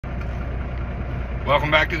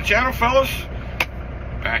Welcome back to the channel, fellas.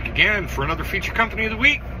 Back again for another feature company of the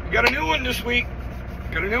week. We got a new one this week.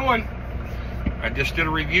 Got a new one. I just did a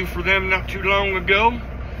review for them not too long ago,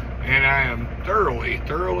 and I am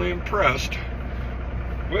thoroughly impressed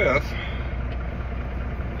with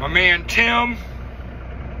my man Tim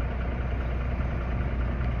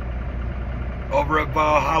over at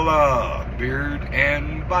Valhalla Beard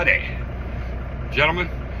and Body. Gentlemen,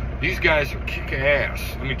 these guys are kick-ass,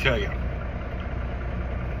 let me tell you.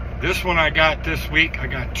 This one I got this week. I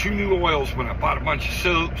got 2 new oils when I bought a bunch of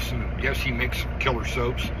soaps, and yes, he makes some killer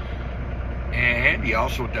soaps. And he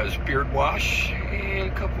also does beard wash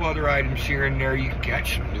and a couple other items here and there. You can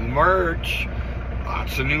catch some new merch.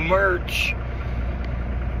 Lots of new merch.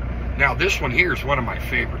 Now this one here is one of my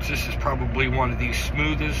favorites. This is probably one of the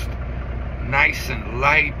smoothest, nice and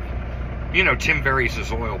light. You know, Tim varies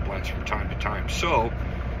his oil blends from time to time. So,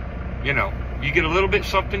 you know, you get a little bit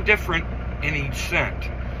something different in each scent.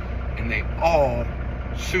 And they all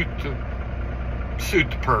suit the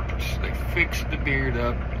purpose. They fix the beard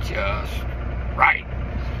up just right.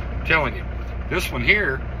 I'm telling you, this one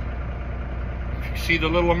here, if you see the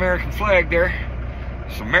little American flag there,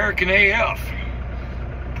 it's American AF.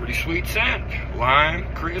 Pretty sweet scent.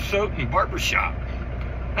 Lime, creosote, and barbershop.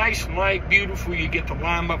 Nice and light, beautiful. You get the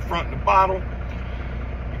lime up front in the bottle.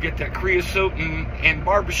 You get that creosote and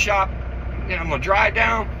barbershop. And I'm gonna dry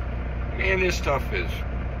down. Man, this stuff is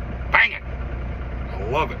banging. I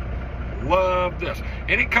love it. Love this.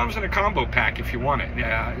 And it comes in a combo pack if you want it.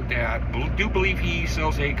 I do believe he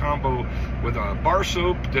sells a combo with a bar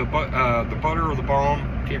soap, the butter or the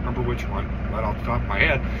balm. Can't remember which one right off the top of my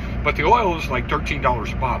head. But the oil is like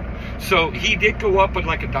 $13 a bottle. So he did go up with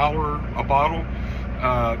like $1 a bottle.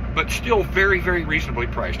 But still very reasonably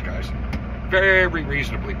priced, guys. Very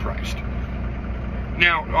reasonably priced.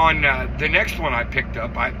 Now, on the next one I picked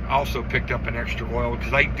up, I also picked up an extra oil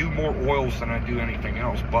because I do more oils than I do anything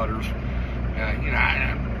else, butters. You know,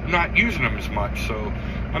 I'm not using them as much, so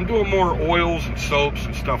I'm doing more oils and soaps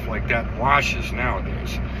and stuff like that, washes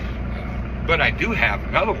nowadays. But I do have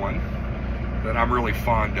another one that I'm really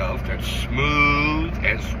fond of that's smooth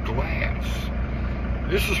as glass.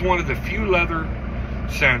 This is one of the few leather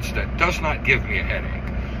scents that does not give me a headache.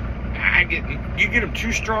 You get them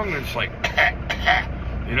too strong and it's like,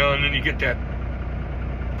 you know, and then you get that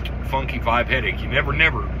funky vibe headache. You never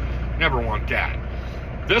want that.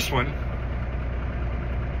 This one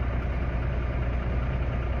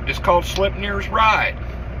is called Sleipnir's Ride.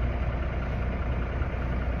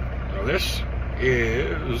 So this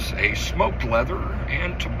is a smoked leather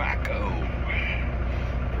and tobacco.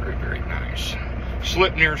 Very nice.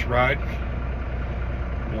 Sleipnir's Ride.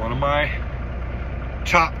 One of my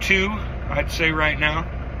top 2, I'd say right now.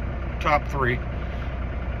 Top 3.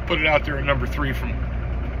 Put it out there at number 3 from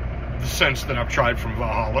the scents that I've tried from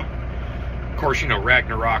Valhalla. Of course, you know,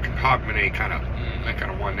 Ragnarok and Hogmanay kind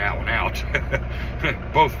of won that one out.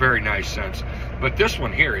 Both very nice scents. But this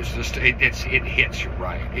one here is just, it hits you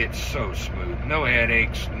right. It's so smooth. No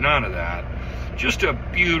headaches, none of that. Just a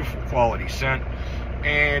beautiful quality scent.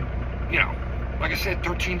 And, you know, like I said,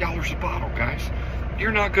 $13 a bottle, guys.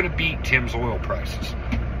 You're not going to beat Tim's oil prices.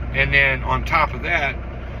 And then on top of that,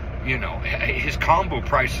 you know, his combo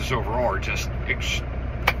prices overall are just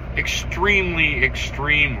extremely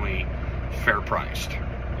fair priced.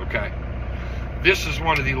 Okay, this is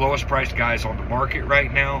one of the lowest priced guys on the market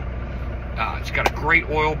right now. It's got a great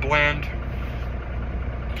oil blend.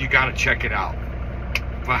 You got to check it out.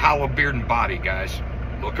 Valhalla Beard and Body, guys.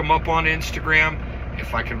 Look them up on Instagram.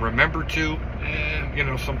 If I can remember to, you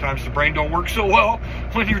know, sometimes the brain don't work so well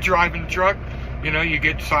when you're driving the truck. You know, you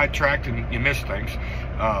get sidetracked and you miss things.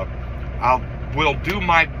 I will do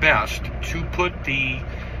my best to put the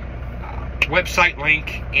website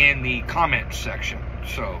link in the comments section.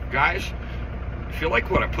 So, guys, if you like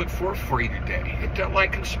what I put forth for you today, hit that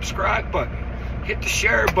like and subscribe button. Hit the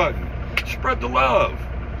share button. Spread the love.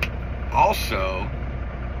 Also,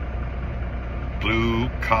 Blue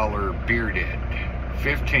Collar Bearded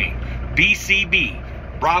 15.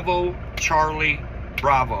 BCB. Bravo Charlie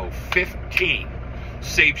Bravo 15.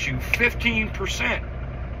 Saves you 15%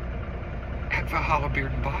 at Valhalla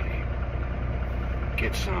Beard and Body.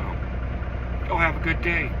 Get some. Go have a good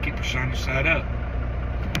day. Keep your shiny side up.